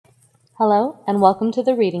Hello, and welcome to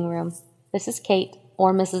the Reading Room. This is Kate,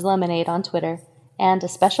 or Mrs. Lemonade on Twitter, and a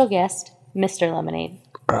special guest, Mr. Lemonade.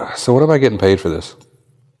 So what am I getting paid for this?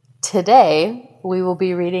 Today, we will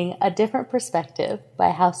be reading A Different Perspective by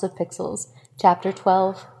House of Pixels, Chapter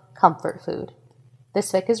 12, Comfort Food.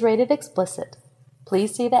 This fic is rated explicit.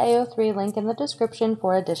 Please see the AO3 link in the description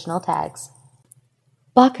for additional tags.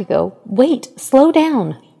 Kacchako, wait! Slow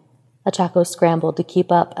down! Kacchako scrambled to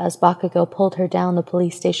keep up as Kacchako pulled her down the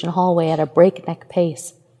police station hallway at a breakneck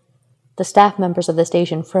pace. The staff members of the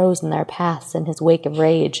station froze in their paths in his wake of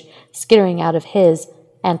rage, skittering out of his,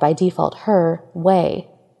 and by default her, way.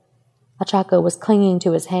 Kacchako was clinging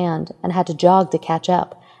to his hand and had to jog to catch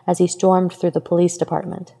up as he stormed through the police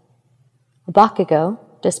department. Kacchako,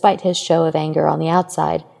 despite his show of anger on the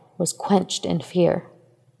outside, was quenched in fear.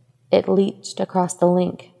 It leaped across the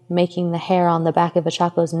link, making the hair on the back of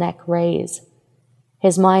Kacchako's neck raise.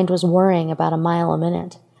 His mind was whirring about a mile a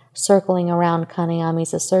minute, circling around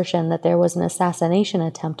Kanayami's assertion that there was an assassination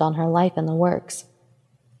attempt on her life in the works.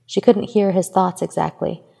 She couldn't hear his thoughts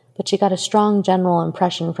exactly, but she got a strong general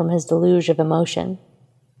impression from his deluge of emotion.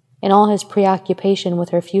 In all his preoccupation with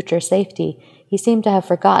her future safety, he seemed to have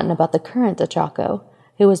forgotten about the current Kacchako,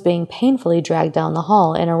 who was being painfully dragged down the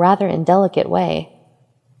hall in a rather indelicate way.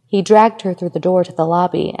 He dragged her through the door to the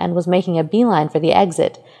lobby and was making a beeline for the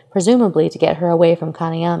exit, presumably to get her away from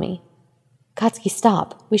Kanayami. "Katsuki,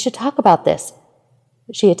 stop. We should talk about this."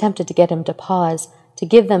 She attempted to get him to pause, to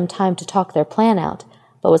give them time to talk their plan out,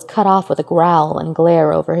 but was cut off with a growl and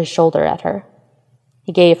glare over his shoulder at her.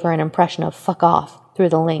 He gave her an impression of "fuck off" through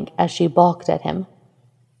the link as she balked at him.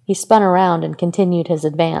 He spun around and continued his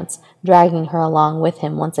advance, dragging her along with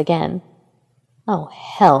him once again. Oh,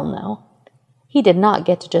 hell no. He did not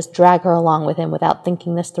get to just drag her along with him without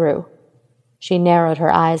thinking this through. She narrowed her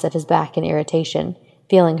eyes at his back in irritation,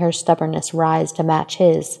 feeling her stubbornness rise to match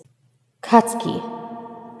his. "Katsuki,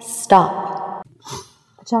 stop."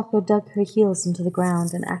 Kacchako dug her heels into the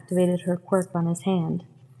ground and activated her quirk on his hand.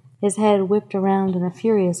 His head whipped around in a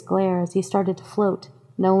furious glare as he started to float,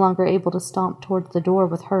 no longer able to stomp towards the door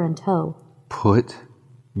with her in tow. Put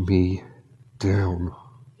me down.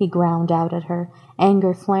 He ground out at her,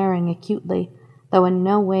 anger flaring acutely, though in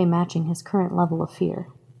no way matching his current level of fear.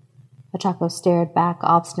 Kacchako stared back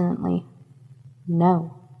obstinately.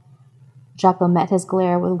 No. Kacchako met his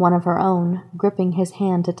glare with one of her own, gripping his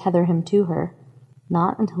hand to tether him to her.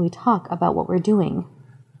 "Not until we talk about what we're doing."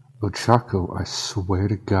 Kacchako, I swear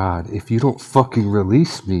to God, if you don't fucking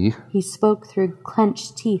release me... He spoke through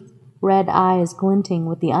clenched teeth, red eyes glinting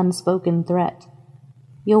with the unspoken threat.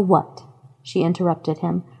 "You'll what?" She interrupted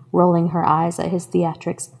him, rolling her eyes at his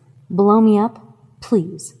theatrics. "Blow me up?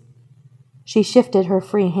 Please." She shifted her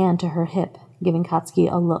free hand to her hip, giving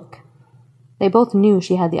Katsuki a look. They both knew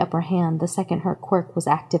she had the upper hand the second her quirk was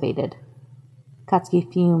activated.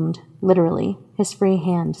 Katsuki fumed, literally, his free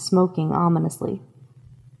hand smoking ominously.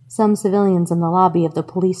 Some civilians in the lobby of the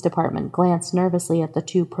police department glanced nervously at the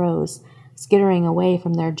two pros, skittering away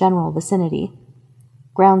from their general vicinity.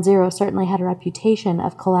 Ground Zero certainly had a reputation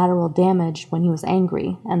of collateral damage when he was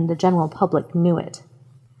angry, and the general public knew it.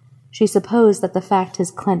 She supposed that the fact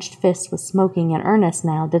his clenched fist was smoking in earnest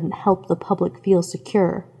now didn't help the public feel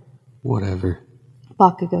secure. Whatever,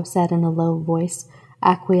 Kacchako said in a low voice,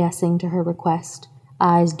 acquiescing to her request,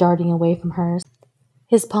 eyes darting away from hers.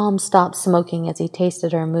 His palm stopped smoking as he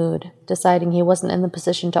tasted her mood, deciding he wasn't in the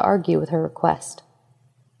position to argue with her request.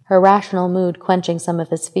 Her rational mood quenching some of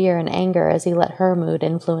his fear and anger as he let her mood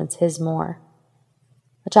influence his more.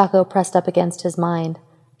 Kacchako pressed up against his mind,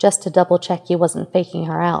 just to double-check he wasn't faking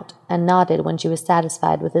her out, and nodded when she was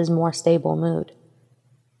satisfied with his more stable mood.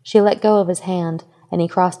 She let go of his hand, and he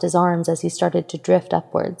crossed his arms as he started to drift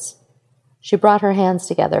upwards. She brought her hands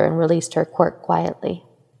together and released her quirk quietly.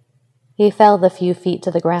 He fell the few feet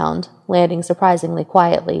to the ground, landing surprisingly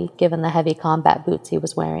quietly given the heavy combat boots he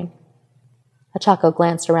was wearing. Kacchako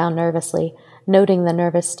glanced around nervously, noting the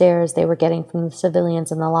nervous stares they were getting from the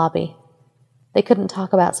civilians in the lobby. They couldn't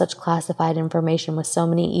talk about such classified information with so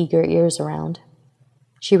many eager ears around.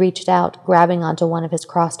 She reached out, grabbing onto one of his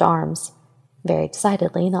crossed arms, very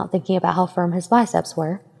decidedly not thinking about how firm his biceps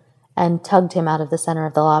were, and tugged him out of the center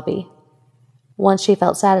of the lobby. Once she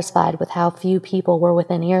felt satisfied with how few people were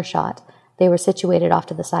within earshot, they were situated off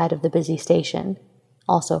to the side of the busy station,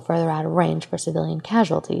 also further out of range for civilian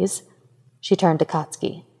casualties. She turned to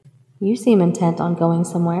Katsuki. "You seem intent on going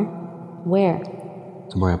somewhere. Where?"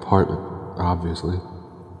 To my apartment, obviously.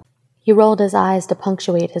 He rolled his eyes to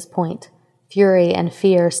punctuate his point, fury and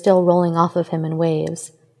fear still rolling off of him in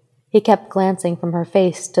waves. He kept glancing from her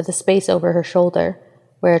face to the space over her shoulder,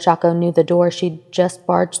 where Kacchako knew the door she'd just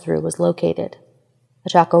barged through was located.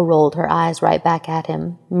 Kacchako rolled her eyes right back at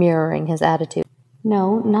him, mirroring his attitude.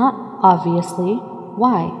 No, not obviously.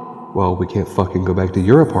 Why? Well, we can't fucking go back to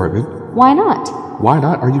your apartment. Why not? Why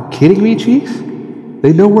not? Are you kidding me, Chief?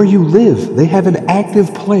 They know where you live. They have an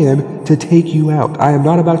active plan to take you out. I am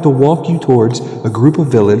not about to walk you towards a group of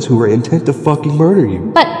villains who are intent to fucking murder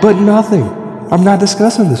you. But nothing. I'm not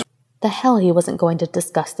discussing this. The hell he wasn't going to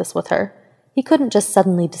discuss this with her. He couldn't just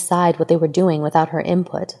suddenly decide what they were doing without her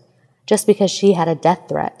input, just because she had a death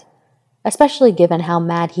threat, especially given how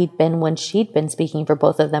mad he'd been when she'd been speaking for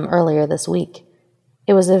both of them earlier this week.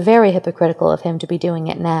 It was very hypocritical of him to be doing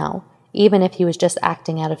it now, even if he was just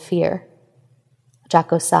acting out of fear.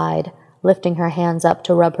 Kacchako sighed, lifting her hands up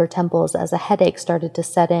to rub her temples as a headache started to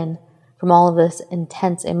set in from all of this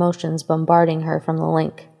intense emotions bombarding her from the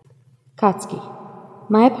link. Katsuki,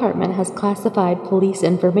 my apartment has classified police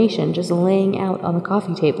information just laying out on the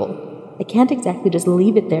coffee table. I can't exactly just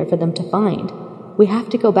leave it there for them to find. We have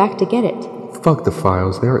to go back to get it. Fuck the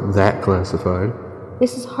files. They aren't that classified.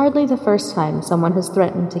 This is hardly the first time someone has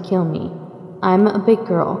threatened to kill me. I'm a big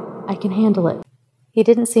girl. I can handle it. He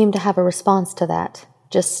didn't seem to have a response to that,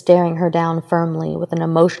 just staring her down firmly with an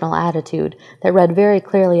emotional attitude that read very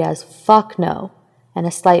clearly as "fuck no," and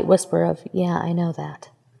a slight whisper of "yeah, I know that."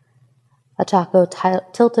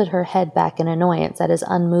 Kacchako tilted her head back in annoyance at his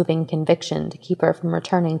unmoving conviction to keep her from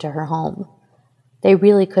returning to her home. They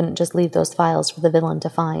really couldn't just leave those files for the villain to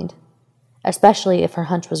find, especially if her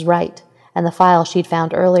hunch was right, and the file she'd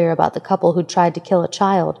found earlier about the couple who'd tried to kill a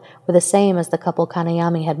child were the same as the couple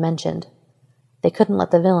Kanayami had mentioned. They couldn't let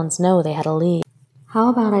the villains know they had a lead. How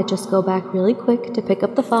about I just go back really quick to pick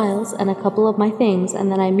up the files and a couple of my things,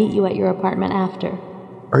 and then I meet you at your apartment after?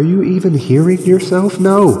 Are you even hearing yourself?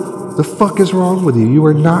 No. The fuck is wrong with you? You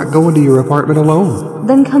are not going to your apartment alone.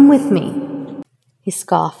 Then come with me. He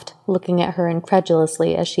scoffed, looking at her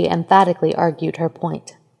incredulously as she emphatically argued her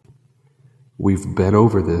point. We've been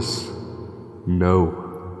over this.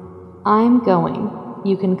 No. I'm going.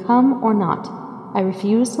 You can come or not. I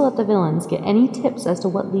refuse to let the villains get any tips as to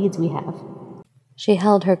what leads we have. She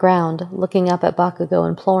held her ground, looking up at Bakugo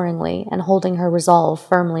imploringly and holding her resolve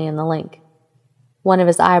firmly in the link. One of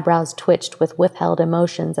his eyebrows twitched with withheld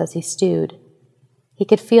emotions as he stewed. He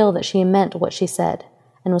could feel that she meant what she said,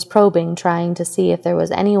 and was probing, trying to see if there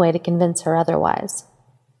was any way to convince her otherwise.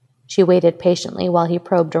 She waited patiently while he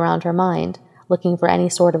probed around her mind, looking for any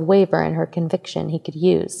sort of waver in her conviction he could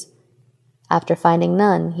use. After finding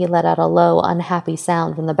none, he let out a low, unhappy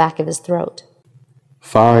sound from the back of his throat.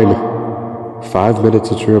 Fine. 5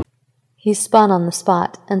 minutes at your... He spun on the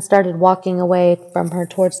spot and started walking away from her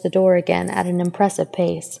towards the door again at an impressive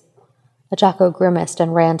pace. Kacchako grimaced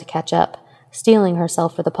and ran to catch up, steeling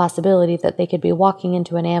herself for the possibility that they could be walking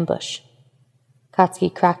into an ambush.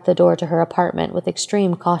 Katsuki cracked the door to her apartment with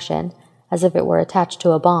extreme caution, as if it were attached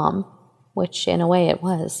to a bomb, which in a way it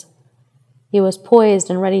was. He was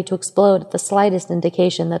poised and ready to explode at the slightest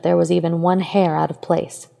indication that there was even one hair out of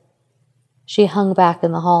place. She hung back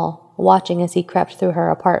in the hall, watching as he crept through her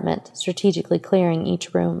apartment, strategically clearing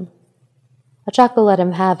each room. Kacchako let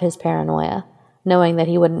him have his paranoia, knowing that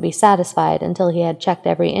he wouldn't be satisfied until he had checked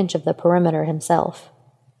every inch of the perimeter himself.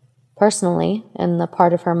 Personally, in the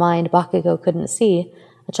part of her mind Bakugo couldn't see,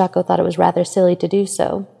 Kacchako thought it was rather silly to do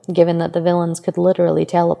so, given that the villains could literally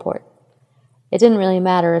teleport. It didn't really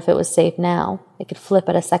matter if it was safe now. It could flip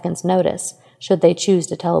at a second's notice, should they choose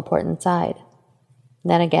to teleport inside.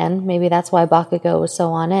 Then again, maybe that's why Bakugo was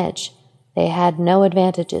so on edge. They had no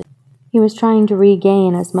advantages. He was trying to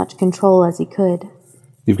regain as much control as he could.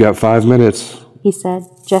 You've got 5 minutes, he said,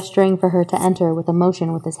 gesturing for her to enter with a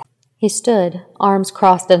motion with his hand. He stood, arms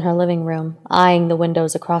crossed in her living room, eyeing the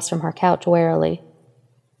windows across from her couch warily.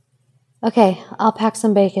 Okay, I'll pack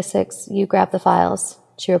some basics. You grab the files,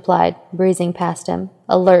 she replied, breezing past him,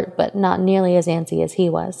 alert but not nearly as antsy as he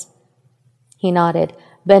was. He nodded,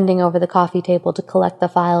 bending over the coffee table to collect the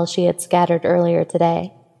files she had scattered earlier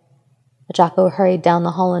today. Kacchako hurried down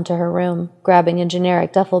the hall into her room, grabbing a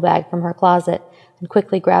generic duffel bag from her closet and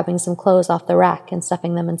quickly grabbing some clothes off the rack and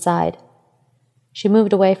stuffing them inside. She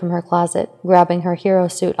moved away from her closet, grabbing her hero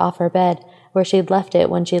suit off her bed, where she'd left it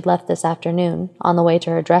when she'd left this afternoon, on the way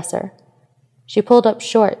to her dresser. She pulled up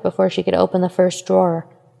short before she could open the first drawer,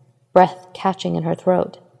 breath catching in her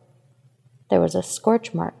throat. There was a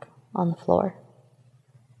scorch mark on the floor.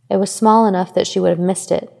 It was small enough that she would have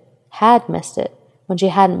missed it, had missed it, when she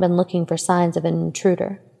hadn't been looking for signs of an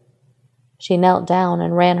intruder. She knelt down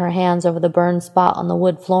and ran her hands over the burned spot on the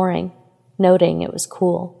wood flooring, noting it was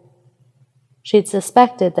cool. She'd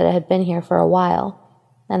suspected that it had been here for a while,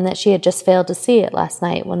 and that she had just failed to see it last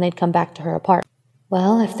night when they'd come back to her apartment.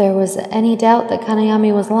 Well, if there was any doubt that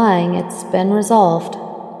Kanayami was lying, it's been resolved.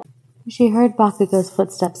 She heard Bakugo's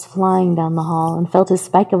footsteps flying down the hall and felt his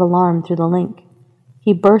spike of alarm through the link.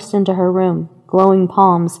 He burst into her room, glowing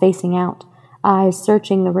palms facing out, eyes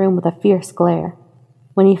searching the room with a fierce glare.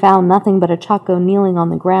 When he found nothing but Kacchako kneeling on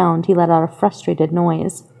the ground, he let out a frustrated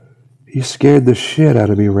noise. "You scared the shit out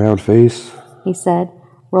of me, round-face," he said,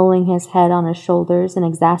 rolling his head on his shoulders in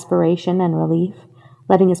exasperation and relief,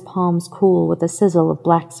 letting his palms cool with the sizzle of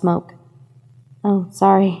black smoke. "Oh,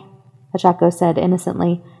 sorry," Kacchako said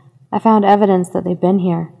innocently. "I found evidence that they've been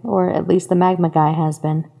here, or at least the magma guy has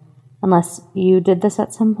been. Unless you did this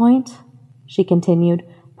at some point?" she continued,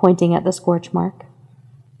 pointing at the scorch mark.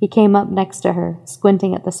 He came up next to her,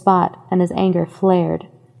 squinting at the spot, and his anger flared.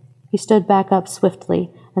 He stood back up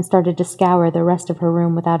swiftly and started to scour the rest of her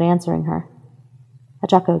room without answering her.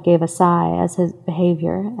 Kacchako gave a sigh at his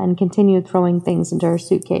behavior and continued throwing things into her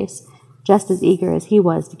suitcase, just as eager as he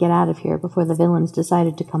was to get out of here before the villains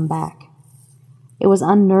decided to come back. It was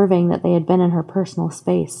unnerving that they had been in her personal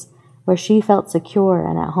space, where she felt secure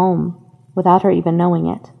and at home, without her even knowing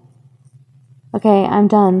it. "Okay, I'm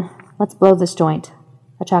done. Let's blow this joint,"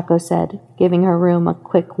 Kacchako said, giving her room a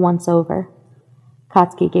quick once-over.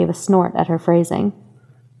 Katsuki gave a snort at her phrasing.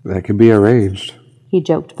 "That can be arranged," he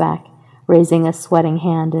joked back, raising a sweating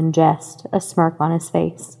hand in jest, a smirk on his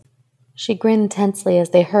face. She grinned tensely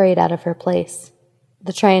as they hurried out of her place.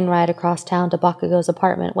 The train ride across town to Bakugo's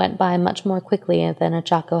apartment went by much more quickly than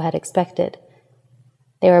Kacchako had expected.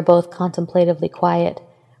 They were both contemplatively quiet,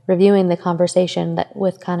 reviewing the conversation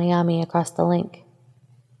with Kanayami across the link.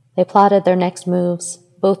 They plotted their next moves,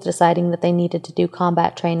 both deciding that they needed to do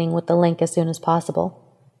combat training with the link as soon as possible.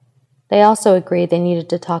 They also agreed they needed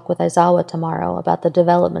to talk with Aizawa tomorrow about the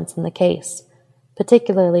developments in the case,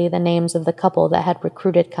 particularly the names of the couple that had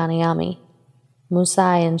recruited Kanayami,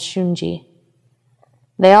 Musai and Shunji.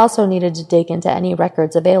 They also needed to dig into any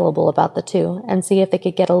records available about the two and see if they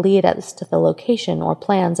could get a lead as to the location or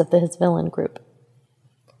plans of his villain group.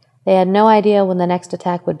 They had no idea when the next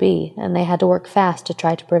attack would be, and they had to work fast to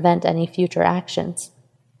try to prevent any future actions.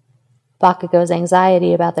 Bakugo's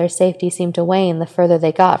anxiety about their safety seemed to wane the further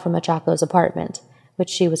they got from Kacchako's apartment,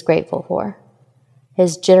 which she was grateful for.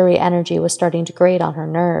 His jittery energy was starting to grate on her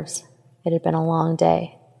nerves. It had been a long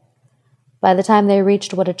day. By the time they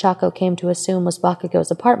reached what Kacchako came to assume was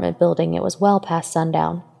Bakugo's apartment building, it was well past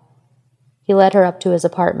sundown. He led her up to his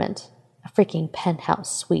apartment, a freaking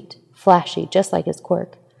penthouse suite, flashy just like his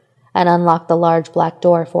quirk, and unlocked the large black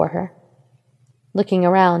door for her. Looking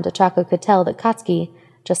around, Kacchako could tell that Katsuki,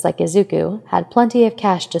 just like Izuku, had plenty of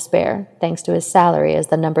cash to spare, thanks to his salary as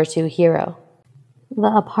the number 2 hero.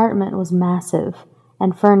 The apartment was massive,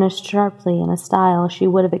 and furnished sharply in a style she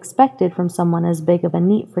would have expected from someone as big of a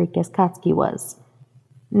neat freak as Katsuki was,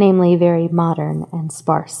 namely very modern and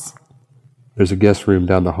sparse. "There's a guest room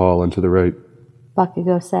down the hall and to the right,"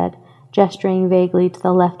 Bakugo said, gesturing vaguely to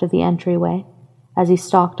the left of the entryway, as he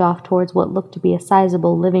stalked off towards what looked to be a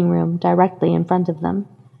sizable living room directly in front of them,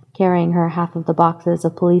 carrying her half of the boxes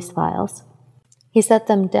of police files. He set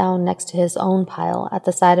them down next to his own pile at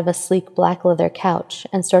the side of a sleek black leather couch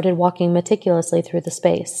and started walking meticulously through the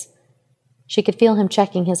space. She could feel him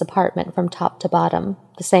checking his apartment from top to bottom,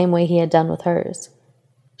 the same way he had done with hers.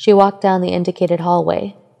 She walked down the indicated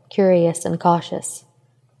hallway, curious and cautious.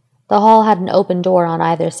 The hall had an open door on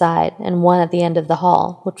either side, and one at the end of the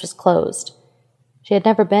hall, which was closed. She had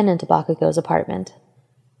never been into Bakugo's apartment.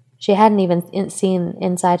 She hadn't even seen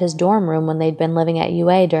inside his dorm room when they'd been living at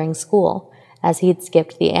UA during school, as he'd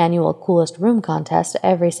skipped the annual coolest room contest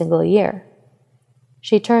every single year.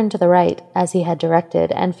 She turned to the right, as he had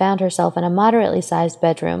directed, and found herself in a moderately sized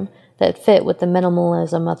bedroom that fit with the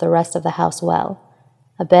minimalism of the rest of the house well,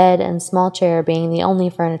 a bed and small chair being the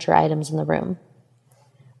only furniture items in the room.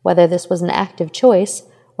 Whether this was an active choice,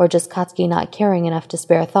 or just Katsuki not caring enough to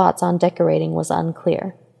spare thoughts on decorating, was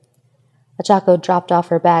unclear. Kacchako dropped off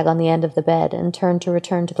her bag on the end of the bed and turned to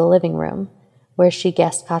return to the living room, where she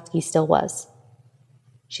guessed Katsuki still was.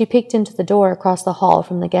 She peeked into the door across the hall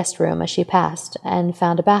from the guest room as she passed, and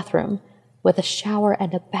found a bathroom, with a shower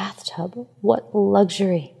and a bathtub. What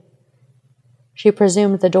luxury! She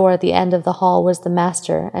presumed the door at the end of the hall was the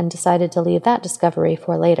master, and decided to leave that discovery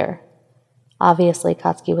for later. Obviously,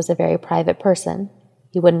 Katsuki was a very private person.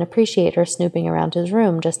 He wouldn't appreciate her snooping around his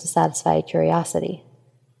room just to satisfy curiosity.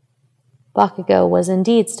 Bakugo was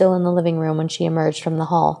indeed still in the living room when she emerged from the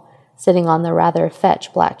hall, sitting on the rather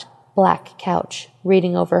fetch black couch,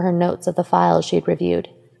 reading over her notes of the files she'd reviewed.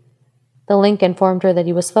 The link informed her that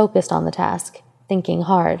he was focused on the task, thinking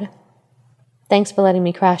hard. "Thanks for letting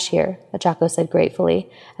me crash here," Kacchako said gratefully,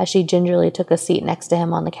 as she gingerly took a seat next to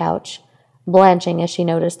him on the couch, blanching as she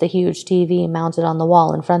noticed the huge TV mounted on the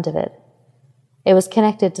wall in front of it. It was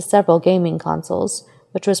connected to several gaming consoles,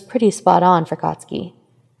 which was pretty spot on for Katsuki,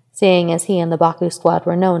 seeing as he and the Baku squad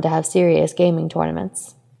were known to have serious gaming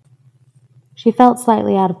tournaments. She felt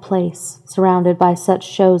slightly out of place, surrounded by such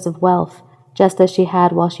shows of wealth, just as she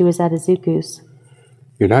had while she was at Izuku's.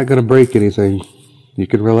 You're not going to break anything. You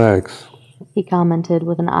can relax, he commented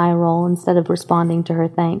with an eye roll instead of responding to her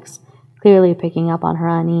thanks, clearly picking up on her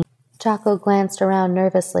unease. Kacchako glanced around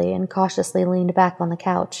nervously and cautiously leaned back on the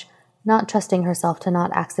couch, not trusting herself to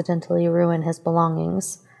not accidentally ruin his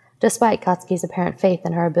belongings, despite Katsuki's apparent faith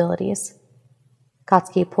in her abilities.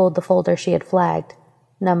 Katsuki pulled the folder she had flagged,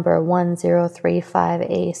 number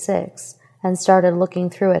 1035A6, and started looking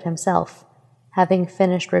through it himself, having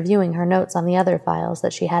finished reviewing her notes on the other files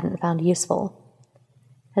that she hadn't found useful.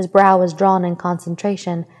 His brow was drawn in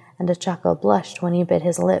concentration, and Kacchako blushed when he bit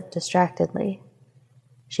his lip distractedly.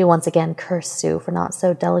 She once again cursed Sue for not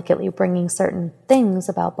so delicately bringing certain things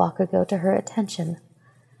about Bakugo to her attention.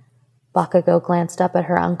 Bakugo glanced up at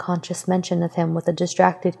her unconscious mention of him with a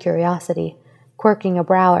distracted curiosity, quirking a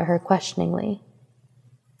brow at her questioningly.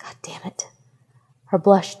 God damn it. Her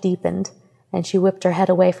blush deepened, and she whipped her head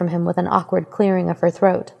away from him with an awkward clearing of her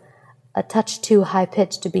throat, a touch too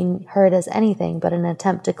high-pitched to be heard as anything but an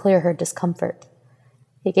attempt to clear her discomfort.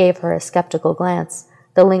 He gave her a skeptical glance,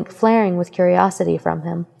 the link flaring with curiosity from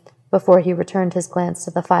him, before he returned his glance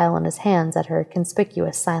to the file in his hands at her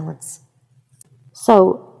conspicuous silence.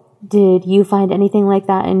 So, did you find anything like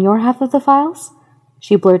that in your half of the files?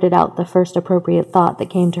 She blurted out the first appropriate thought that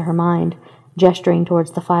came to her mind, gesturing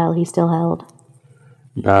towards the file he still held.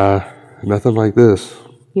 Nah, nothing like this,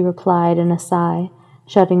 he replied in a sigh,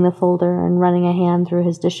 shutting the folder and running a hand through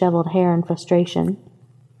his disheveled hair in frustration.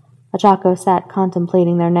 Kacchako sat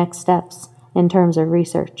contemplating their next steps in terms of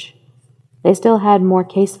research. They still had more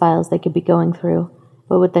case files they could be going through,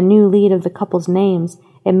 but with the new lead of the couple's names,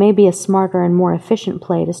 it may be a smarter and more efficient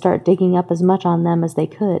play to start digging up as much on them as they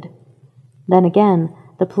could. Then again,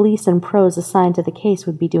 the police and pros assigned to the case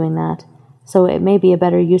would be doing that, so it may be a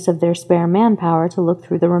better use of their spare manpower to look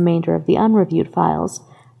through the remainder of the unreviewed files,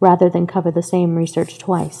 rather than cover the same research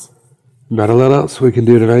twice. Not a lot else we can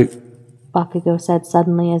do tonight, Bakugo said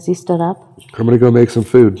suddenly as he stood up. I'm going to go make some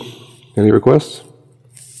food. Any requests?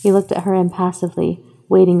 He looked at her impassively,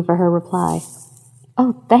 waiting for her reply.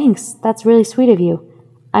 Oh, thanks. That's really sweet of you.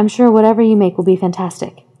 I'm sure whatever you make will be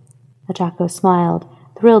fantastic. Kacchako smiled,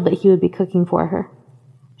 thrilled that he would be cooking for her.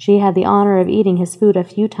 She had the honor of eating his food a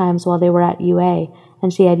few times while they were at UA,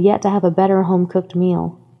 and she had yet to have a better home-cooked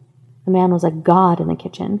meal. The man was a god in the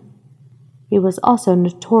kitchen. He was also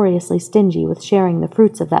notoriously stingy with sharing the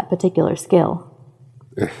fruits of that particular skill.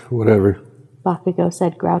 Whatever, Bakugo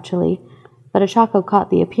said grouchily, but Kacchako caught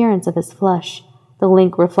the appearance of his flush, the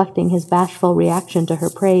link reflecting his bashful reaction to her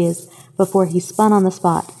praise, before he spun on the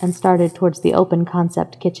spot and started towards the open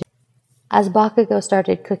concept kitchen. As Bakugo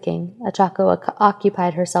started cooking, Kacchako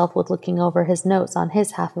occupied herself with looking over his notes on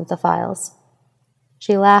his half of the files.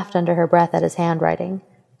 She laughed under her breath at his handwriting,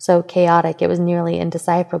 so chaotic it was nearly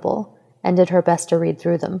indecipherable, and did her best to read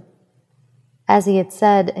through them. As he had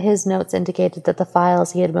said, his notes indicated that the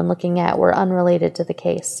files he had been looking at were unrelated to the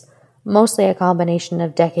case, mostly a combination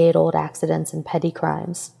of decade-old accidents and petty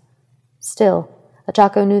crimes. Still,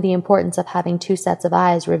 Kacchako knew the importance of having two sets of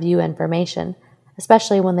eyes review information,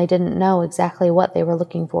 especially when they didn't know exactly what they were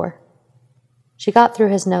looking for. She got through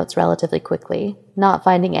his notes relatively quickly, not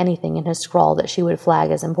finding anything in his scrawl that she would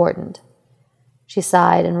flag as important. She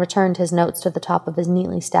sighed and returned his notes to the top of his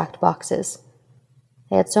neatly stacked boxes.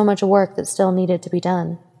 They had so much work that still needed to be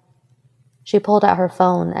done. She pulled out her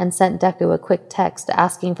phone and sent Deku a quick text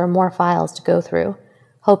asking for more files to go through,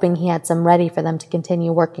 hoping he had some ready for them to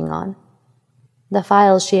continue working on. The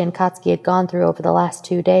files she and Katsuki had gone through over the last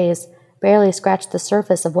 2 days barely scratched the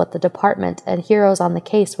surface of what the department and heroes on the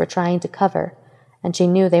case were trying to cover, and she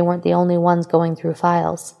knew they weren't the only ones going through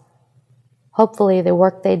files. Hopefully the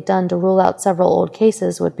work they'd done to rule out several old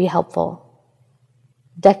cases would be helpful.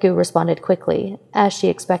 Deku responded quickly, as she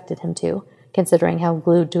expected him to, considering how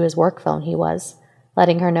glued to his work phone he was,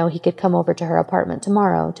 letting her know he could come over to her apartment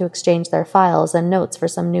tomorrow to exchange their files and notes for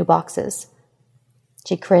some new boxes.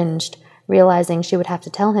 She cringed, realizing she would have to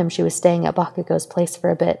tell him she was staying at Bakugo's place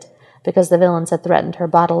for a bit, because the villains had threatened her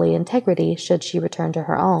bodily integrity should she return to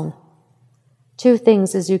her own. 2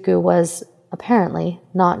 things Izuku was, apparently,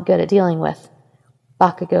 not good at dealing with: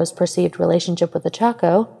 Bakugo's perceived relationship with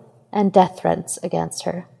Kacchako, and death threats against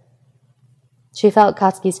her. She felt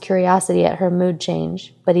Katsuki's curiosity at her mood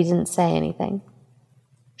change, but he didn't say anything.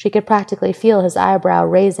 She could practically feel his eyebrow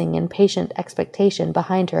raising in patient expectation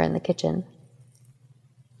behind her in the kitchen.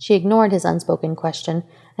 She ignored his unspoken question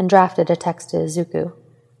and drafted a text to Izuku.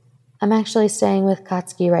 I'm actually staying with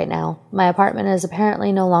Katsuki right now. My apartment is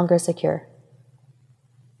apparently no longer secure.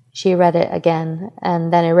 She read it again,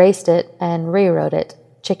 and then erased it and rewrote it,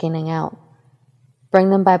 chickening out. Bring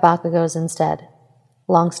them by Bakugo's instead.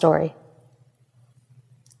 Long story.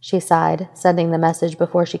 She sighed, sending the message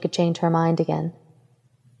before she could change her mind again.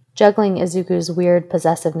 Juggling Izuku's weird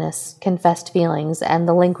possessiveness, confessed feelings, and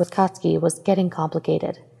the link with Katsuki was getting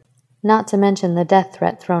complicated. Not to mention the death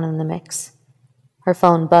threat thrown in the mix. Her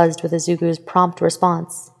phone buzzed with Izuku's prompt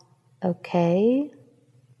response. Okay?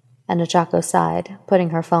 And Kacchako sighed, putting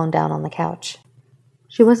her phone down on the couch.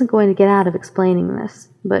 She wasn't going to get out of explaining this,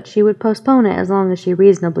 but she would postpone it as long as she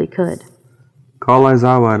reasonably could. Call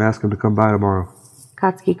Aizawa and ask him to come by tomorrow.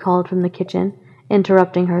 Katsuki called from the kitchen,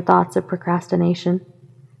 interrupting her thoughts of procrastination.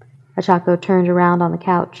 Kacchako turned around on the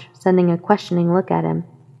couch, sending a questioning look at him.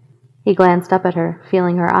 He glanced up at her,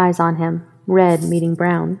 feeling her eyes on him, red meeting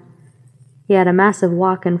brown. He had a massive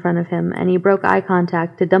wok in front of him, and he broke eye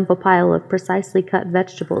contact to dump a pile of precisely cut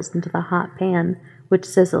vegetables into the hot pan, which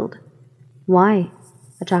sizzled. Why?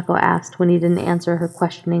 Kacchako asked when he didn't answer her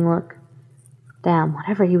questioning look. Damn,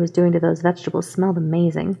 whatever he was doing to those vegetables smelled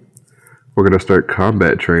amazing. We're going to start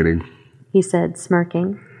combat training, he said,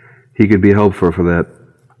 smirking. He could be helpful for that,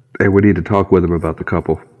 and we need to talk with him about the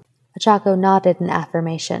couple. Kacchako nodded in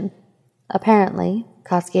affirmation. Apparently,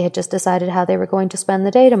 Katsuki had just decided how they were going to spend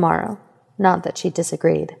the day tomorrow. Not that she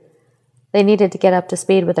disagreed. They needed to get up to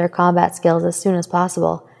speed with their combat skills as soon as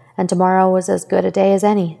possible, and tomorrow was as good a day as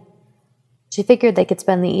any. She figured they could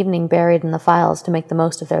spend the evening buried in the files to make the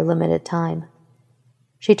most of their limited time.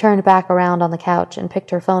 She turned back around on the couch and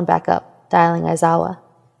picked her phone back up, dialing Aizawa.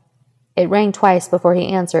 It rang twice before he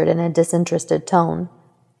answered in a disinterested tone.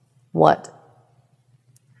 What?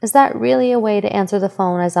 Is that really a way to answer the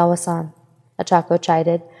phone, Aizawa-san? Kacchako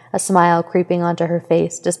chided, a smile creeping onto her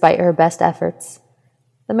face despite her best efforts.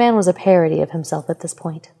 The man was a parody of himself at this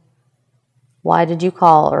point. Why did you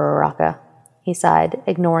call, Uraraka? He sighed,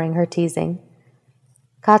 ignoring her teasing.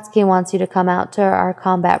 Katsuki wants you to come out to our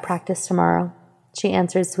combat practice tomorrow, she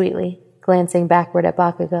answered sweetly, glancing backward at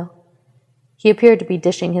Bakugo. He appeared to be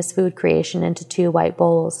dishing his food creation into 2 white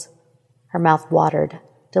bowls. Her mouth watered.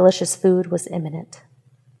 Delicious food was imminent.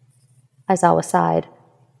 Aizawa sighed.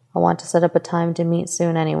 I want to set up a time to meet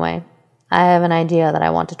soon anyway. I have an idea that I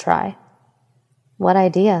want to try. What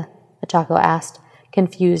idea? Kacchako asked,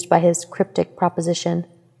 confused by his cryptic proposition.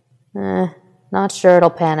 Not sure it'll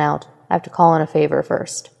pan out. I have to call in a favor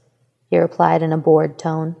first, he replied in a bored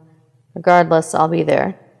tone. Regardless, I'll be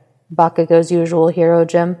there. Bakugo's usual hero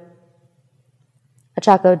gym.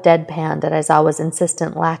 Kacchako deadpanned at Aizawa's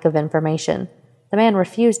insistent lack of information. The man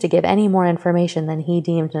refused to give any more information than he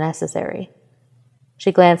deemed necessary.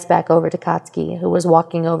 She glanced back over to Katsuki, who was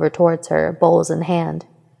walking over towards her, bowls in hand.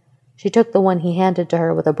 She took the one he handed to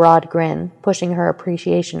her with a broad grin, pushing her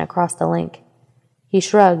appreciation across the link. He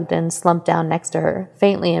shrugged and slumped down next to her,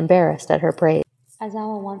 faintly embarrassed at her praise.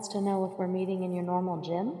 Aizawa wants to know if we're meeting in your normal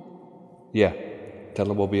gym? Yeah, tell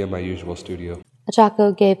him we'll be in my usual studio.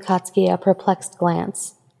 Kacchako gave Katsuki a perplexed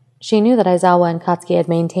glance. She knew that Aizawa and Katsuki had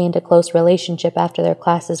maintained a close relationship after their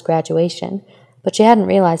class's graduation, but she hadn't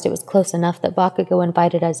realized it was close enough that Bakugo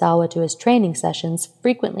invited Aizawa to his training sessions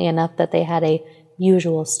frequently enough that they had a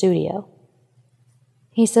usual studio.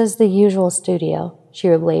 He says the usual studio, she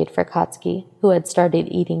relayed for Katsuki, who had started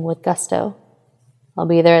eating with gusto. I'll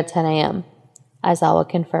be there at 10 a.m., Aizawa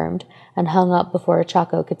confirmed, and hung up before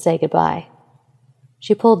Kacchako could say goodbye.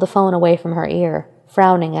 She pulled the phone away from her ear,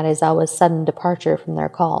 frowning at Aizawa's sudden departure from their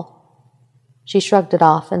call. She shrugged it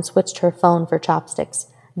off and switched her phone for chopsticks,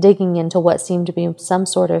 digging into what seemed to be some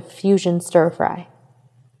sort of fusion stir-fry.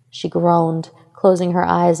 She groaned, closing her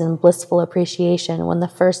eyes in blissful appreciation when the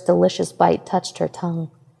first delicious bite touched her tongue.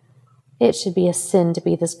 It should be a sin to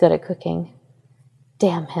be this good at cooking.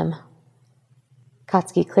 Damn him.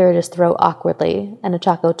 Katsuki cleared his throat awkwardly, and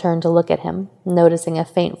Kacchako turned to look at him, noticing a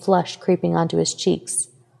faint flush creeping onto his cheeks.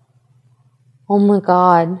 Oh my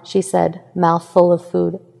god, she said, mouth full of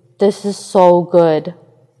food. This is so good.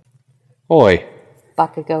 Oi,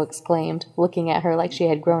 Bakugo exclaimed, looking at her like she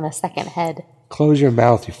had grown a second head. Close your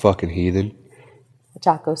mouth, you fucking heathen.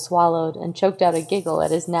 Kacchako swallowed and choked out a giggle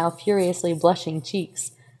at his now furiously blushing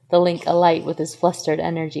cheeks, the link alight with his flustered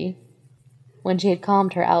energy. When she had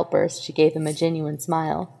calmed her outburst, she gave him a genuine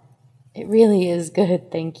smile. It really is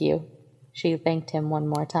good, thank you. She thanked him one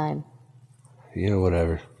more time. Yeah,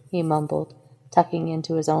 whatever, he mumbled, tucking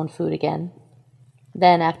into his own food again.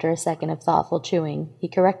 Then, after a second of thoughtful chewing, he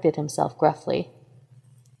corrected himself gruffly.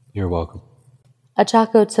 You're welcome.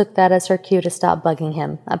 Kacchako took that as her cue to stop bugging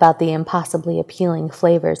him about the impossibly appealing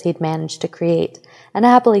flavors he'd managed to create, and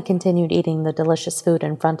happily continued eating the delicious food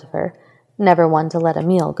in front of her, never one to let a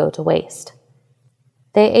meal go to waste.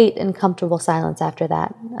 They ate in comfortable silence after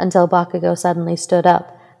that, until Bakugo suddenly stood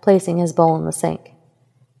up, placing his bowl in the sink.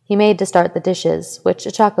 He made to start the dishes, which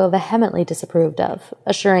Kacchako vehemently disapproved of,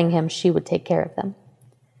 assuring him she would take care of them.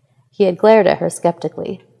 He had glared at her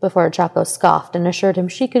skeptically, before Kacchako scoffed and assured him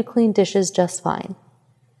she could clean dishes just fine.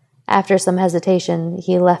 After some hesitation,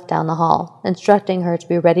 he left down the hall, instructing her to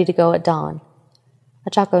be ready to go at dawn.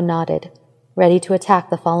 Kacchako nodded, ready to attack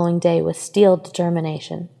the following day with steeled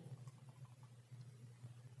determination.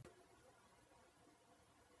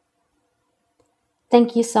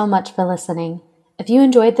 Thank you so much for listening. If you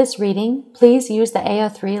enjoyed this reading, please use the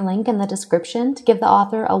AO3 link in the description to give the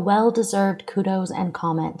author a well-deserved kudos and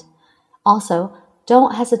comment. Also,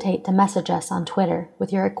 don't hesitate to message us on Twitter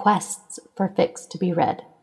with your requests for fics to be read.